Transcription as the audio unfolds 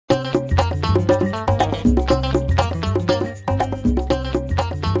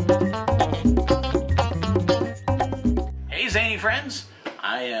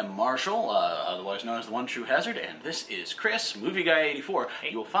One True Hazard, and this is Chris, Movie Guy 84. Hey.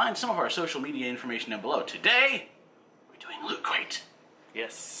 You'll find some of our social media information down below. Today, we're doing Loot Crate.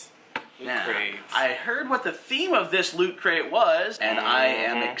 Yes. Now, Lootcrate. I heard what the theme of this Loot Crate was, and I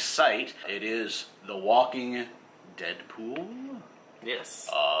am excited. It is The Walking Deadpool. Yes.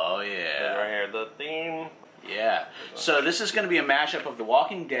 Oh, yeah. Right here, the theme. Yeah. So this is going to be a mashup of The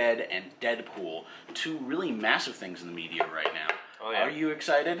Walking Dead and Deadpool, two really massive things in the media right now. Oh, yeah. Are you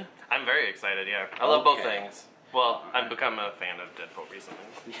excited? I'm very excited, yeah. I love both things. Well, I've become a fan of Deadpool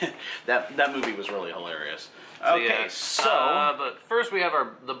recently. that movie was really hilarious. So, Okay, yeah. so... but first we have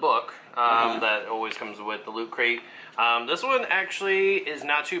the book that always comes with the Loot Crate. This one actually is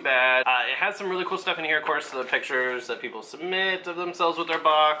not too bad. It has some really cool stuff in here, of course, the pictures that people submit of themselves with their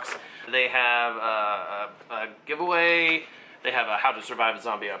box. They have a giveaway. They have a How to Survive a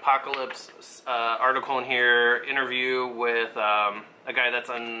Zombie Apocalypse article in here, interview with a guy that's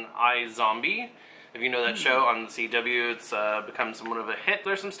on iZombie. If you know that show on the CW, it's become somewhat of a hit.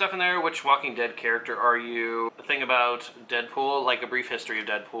 There's some stuff in there. Which Walking Dead character are you? The thing about Deadpool, like a brief history of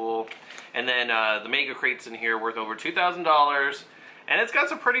Deadpool. And then the mega crates in here worth over $2,000. And it's got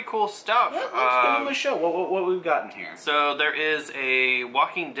some pretty cool stuff. Let's give them a show. What we've got in here? So there is a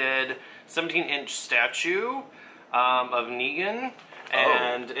Walking Dead 17-inch statue of Negan.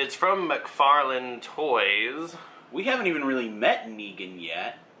 And it's from McFarlane Toys. We haven't even really met Negan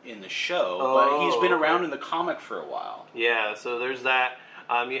yet in the show, but he's been around in the comic for a while. Yeah, so there's that.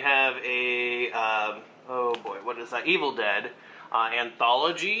 You have a, oh boy, what is that? Evil Dead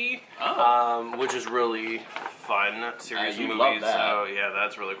anthology, which is really fun series of movies. Love that. So yeah,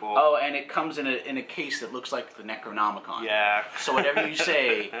 that's really cool. Oh, and it comes in a case that looks like the Necronomicon. Yeah. So whatever you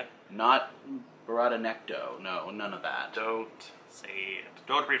say, not Barada Necto. No, none of that. Don't say it.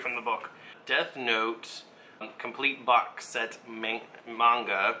 Don't read from the book. Death Note complete box set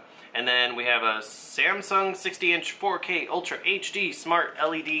manga, and then we have a Samsung 60-inch 4K Ultra HD Smart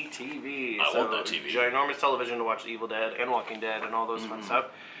LED TV. I want that TV. Ginormous television to watch Evil Dead and Walking Dead and all those fun stuff,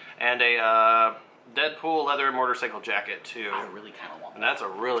 and a Deadpool leather motorcycle jacket too. I really kind of want that. And that's a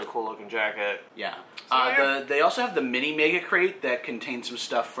really cool looking jacket. Yeah. So, they also have the mini mega crate that contains some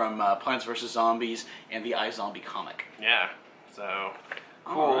stuff from Plants vs. Zombies and the iZombie comic. Yeah. So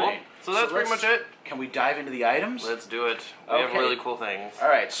cool. Right. So that's pretty much it. Can we dive into the items? Let's do it. We have really cool things. All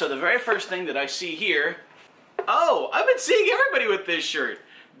right, so the very first thing that I see here... Oh, I've been seeing everybody with this shirt.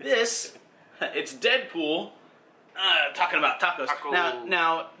 This, it's Deadpool talking about tacos.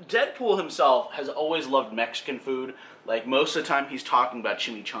 Now, Deadpool himself has always loved Mexican food. Like, most of the time he's talking about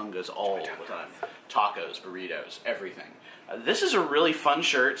chimichangas all the time. Tacos, burritos, everything. This is a really fun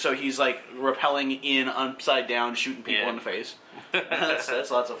shirt, so he's like rappelling in upside down, shooting people in the face. that's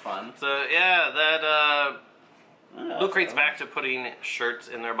lots of fun. So yeah, that Loot Crate's back to putting shirts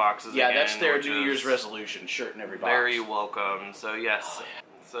in their boxes again. That's their New Year's resolution, shirt in every box. Very welcome. So yes,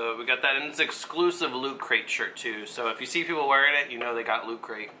 so we got that, and it's exclusive Loot Crate shirt too. So if you see people wearing it, you know they got Loot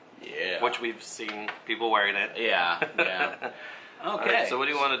Crate. Yeah. Which we've seen people wearing it. Yeah. Okay. Right, so what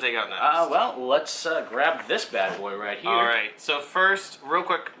do you want to take out next? Well, let's grab this bad boy right here. Alright, so first, real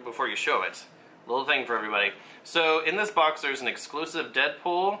quick before you show it, little thing for everybody. So in this box there's an exclusive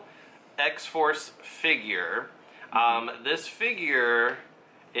Deadpool X-Force figure. This figure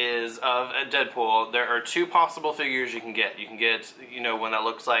is of a Deadpool. There are two possible figures you can get. You can get, one that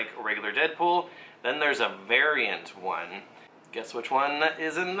looks like a regular Deadpool. Then there's a variant one. Guess which one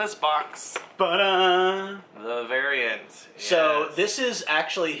is in this box? Ba-da! The variant. So this is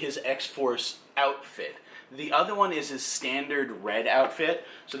actually his X-Force outfit. The other one is his standard red outfit.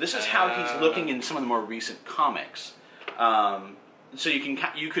 So this is how he's looking in some of the more recent comics. So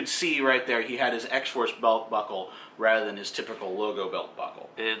you could see right there he had his X-Force belt buckle rather than his typical logo belt buckle.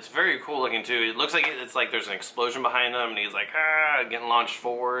 It's very cool looking too. It looks like it's like there's an explosion behind him and he's like getting launched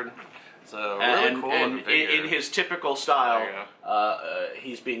forward. So really cool. And in his typical style,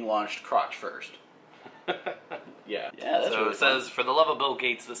 he's being launched crotch first. Yeah, that's so really it says, "For the love of Bill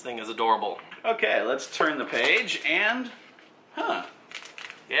Gates, this thing is adorable." Okay, let's turn the page and,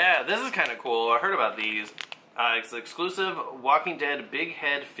 yeah, this is kind of cool. I heard about these. It's an exclusive Walking Dead big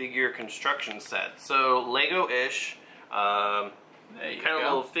head figure construction set. So Lego-ish, kind of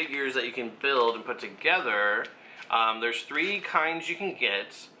little figures that you can build and put together. There's three kinds you can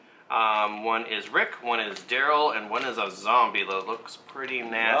get. One is Rick, one is Daryl, and one is a zombie that looks pretty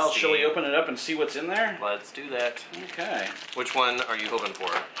nasty. Well, shall we open it up and see what's in there? Let's do that. Okay. Which one are you hoping for?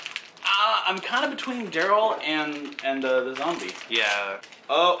 I'm kind of between Daryl and the zombie. Yeah.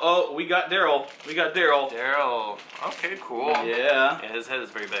 Oh, we got Daryl. Daryl. Okay, cool. Yeah. His head is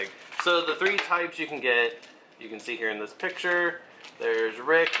very big. So the three types you can get, you can see here in this picture. There's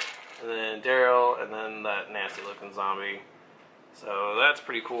Rick, and then Daryl, and then that nasty looking zombie. So that's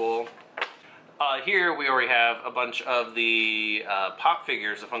pretty cool. Here we already have a bunch of the pop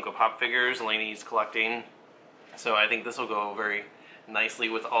figures, the Funko Pop figures Laney's collecting. So I think this will go very nicely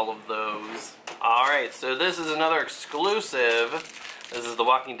with all of those. Alright, so this is another exclusive. This is the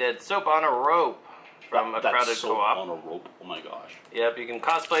Walking Dead Soap on a Rope from A Crowded Co-op. On a rope, oh my gosh. Yep, you can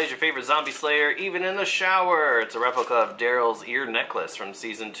cosplay as your favorite zombie slayer, even in the shower. It's a replica of Daryl's ear necklace from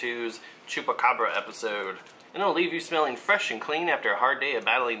Season 2's Chupacabra episode. And it'll leave you smelling fresh and clean after a hard day of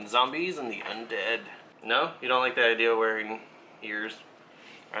battling zombies and the undead. No? You don't like the idea of wearing ears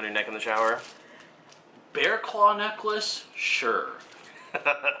around your neck in the shower? Bear claw necklace? Sure.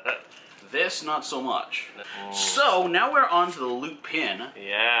 This, not so much. So, now we're on to the loot pin.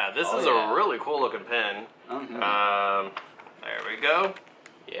 Yeah, this is a really cool looking pin. There we go.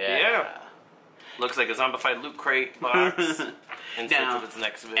 Yeah. Looks like a zombified Loot Crate box in search of its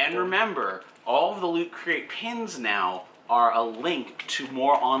next victim. And remember, all of the Loot Crate pins now are a link to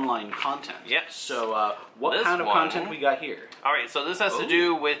more online content. Yes. So, what kind of content we got here? Alright, so this has to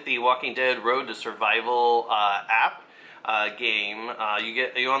do with the Walking Dead Road to Survival app. Game,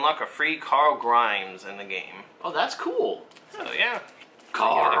 you unlock a free Carl Grimes in the game. Oh, that's cool. So yeah,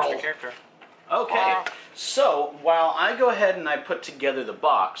 Carl. you get an extra character. Okay, so while I go ahead and I put together the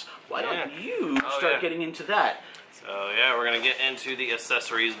box, why don't you start getting into that? So yeah, we're gonna get into the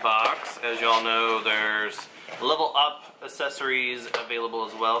accessories box. As y'all know, there's level up accessories available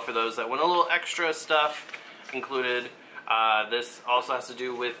as well for those that want a little extra stuff included. This also has to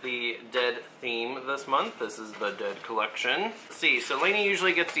do with the Dead theme this month. This is the Dead collection. Let's see, so Laney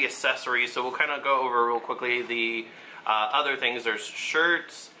usually gets the accessories, so we'll kind of go over real quickly the other things. There's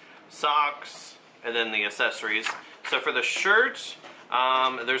shirts, socks, and then the accessories. So for the shirt,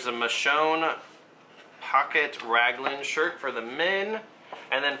 there's a Michonne pocket raglan shirt for the men,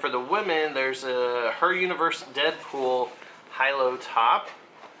 and then for the women, there's a Her Universe Deadpool high-low top.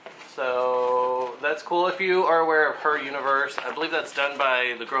 So that's cool if you are aware of Her Universe. I believe that's done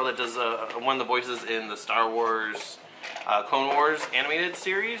by the girl that does one of the voices in the Star Wars Clone Wars animated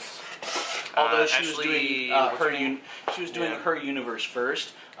series. Although she was doing Her Universe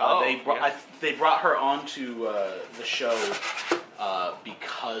first. They brought her onto the show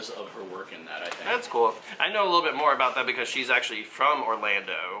because of her work in that, I think. That's cool. I know a little bit more about that because she's actually from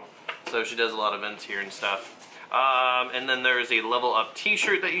Orlando, so she does a lot of events here and stuff. And then there's a level up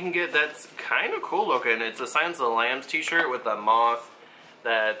t-shirt that you can get that's kind of cool looking. It's a Silence of the Lambs t-shirt with the moth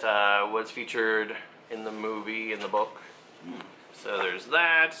that was featured in the movie, in the book. So there's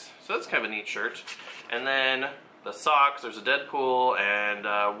that. So that's kind of a neat shirt. And then the socks, there's a Deadpool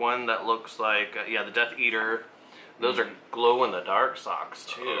and one that looks like, the Death Eater. Those are glow-in-the-dark socks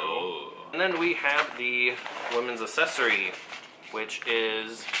too. Oh. And then we have the women's accessory, which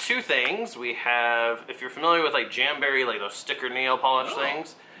is two things. We have, if you're familiar with like Jamberry, like those sticker nail polish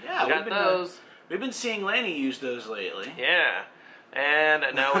things, yeah, we got those. We've been seeing Laney use those lately. Yeah,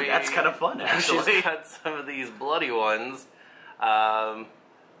 and now we that's kind of fun actually. She's got some of these bloody ones.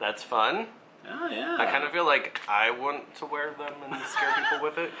 That's fun. Oh yeah. I kind of feel like I want to wear them and scare people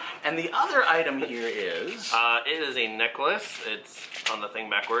with it. And the other item here is it is a necklace. It's on the thing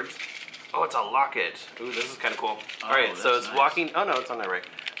backwards. Oh, it's a locket. Ooh, this is kind of cool. Alright, so it's nice. Oh no, it's on there right.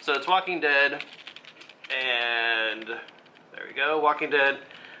 So it's Walking Dead, and there we go, Walking Dead.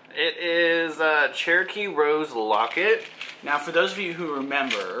 It is a Cherokee Rose locket. Now, for those of you who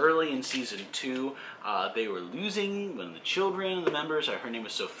remember, early in Season 2, they were losing one of the children, the members, her name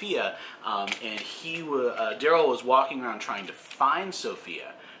was Sophia, and Daryl was walking around trying to find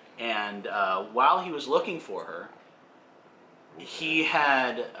Sophia, and while he was looking for her, he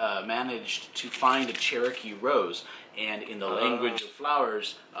had managed to find a Cherokee rose, and in the language of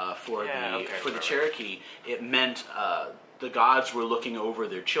flowers, for the Cherokee, it meant the gods were looking over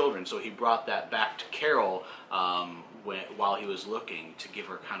their children. So he brought that back to Carol while he was looking to give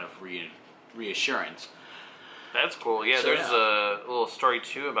her kind of reassurance. That's cool. Yeah, so, there's a little story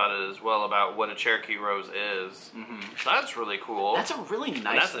too about it as well, about what a Cherokee rose is. That's really cool. That's a really nice.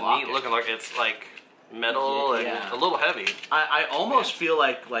 And that's a neat looking locket. It's like metal and a little heavy. I almost feel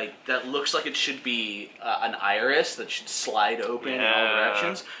like that looks like it should be an iris that should slide open in all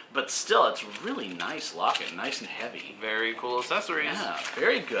directions, but still, it's a really nice locket, nice and heavy. Very cool accessories. Yeah,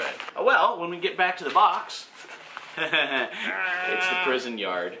 very good. Well, when we get back to the box, it's the prison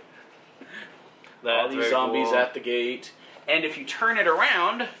yard. All these zombies at the gate, and if you turn it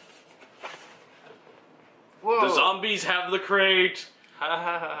around, the zombies have the crate.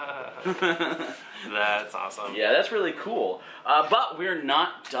 That's awesome. Yeah, that's really cool. But we're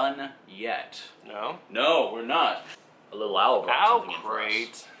not done yet. No? No, we're not. A little owl brought something in for us.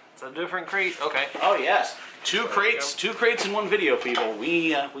 Owlcrate. It's It's a different crate. Okay. Oh yes, two crates in one video, people. We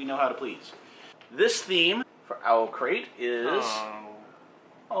know how to please. This theme for Owlcrate is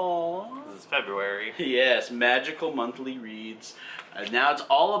This is February. Yes, magical monthly reads. And now it's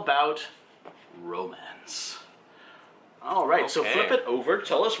all about romance. All right, so flip it over.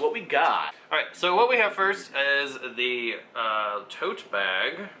 Tell us what we got. All right, so what we have first is the tote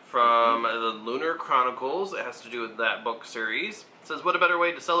bag from the Lunar Chronicles. It has to do with that book series. It says, what a better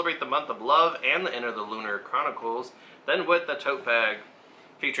way to celebrate the month of love and enter the Lunar Chronicles than with the tote bag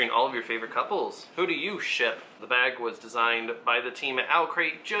featuring all of your favorite couples. Who do you ship? The bag was designed by the team at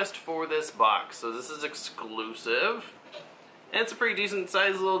Owlcrate just for this box, so this is exclusive. And it's a pretty decent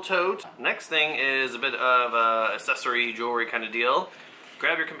sized little tote. Next thing is a bit of accessory jewelry kind of deal.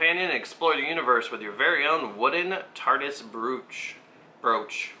 Grab your companion and explore the universe with your very own wooden TARDIS brooch.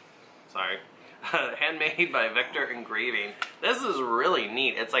 Sorry. Handmade by Vector Engraving. This is really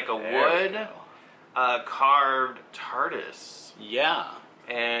neat. It's like a wood carved TARDIS. Yeah.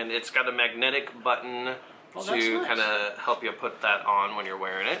 And it's got a magnetic button to kind of help you put that on when you're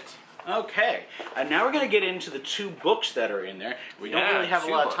wearing it. Okay, and now we're going to get into the two books that are in there. We don't really have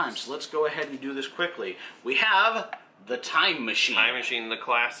a lot of time, so let's go ahead and do this quickly. We have The Time Machine. Time Machine, the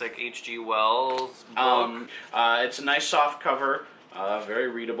classic H.G. Wells book. It's a nice soft cover, very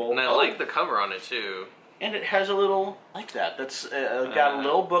readable. And I like the cover on it too. And it has a little, like that, that's got a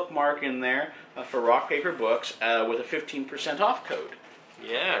little bookmark in there for rock paper books with a 15% off code.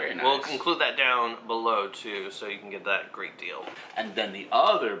 Yeah, nice. We'll include that down below too, so you can get that great deal. And then the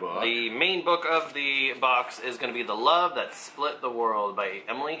other book. The main book of the box is going to be The Love That Split the World by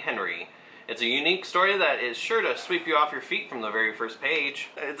Emily Henry. It's a unique story that is sure to sweep you off your feet from the very first page.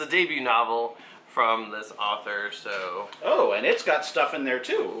 It's a debut novel from this author, so... Oh, and it's got stuff in there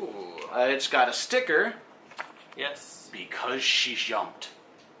too. It's got a sticker. Yes. Because she jumped,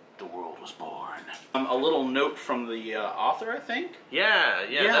 the world was born. A little note from the author, I think? Yeah,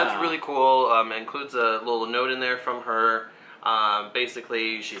 that's really cool. It includes a little note in there from her.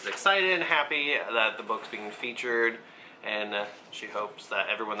 Basically, she's excited and happy that the book's being featured, and she hopes that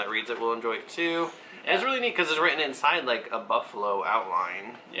everyone that reads it will enjoy it too. And it's really neat because it's written inside like a buffalo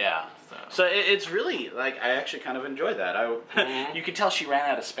outline. Yeah. So it's really, like, I actually kind of enjoy that. You can tell she ran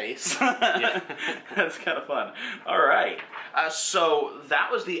out of space. Yeah. That's kind of fun. All right. So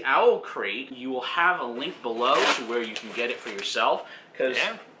that was the Owlcrate. You will have a link below to where you can get it for yourself. Because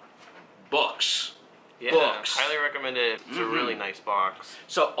books. Yeah, books. Highly recommend it. It's a really nice box.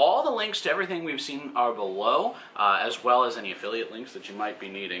 So all the links to everything we've seen are below, as well as any affiliate links that you might be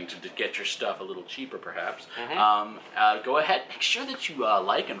needing to get your stuff a little cheaper, perhaps. Go ahead, make sure that you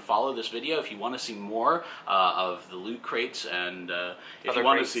like and follow this video if you want to see more of the Loot Crates, and if you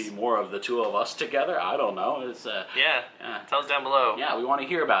want to see more of the two of us together. I don't know. It's, tell us down below. Yeah, we want to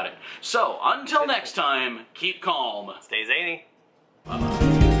hear about it. So until next time, keep calm. Stay zany.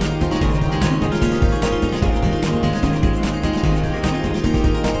 Bye-bye.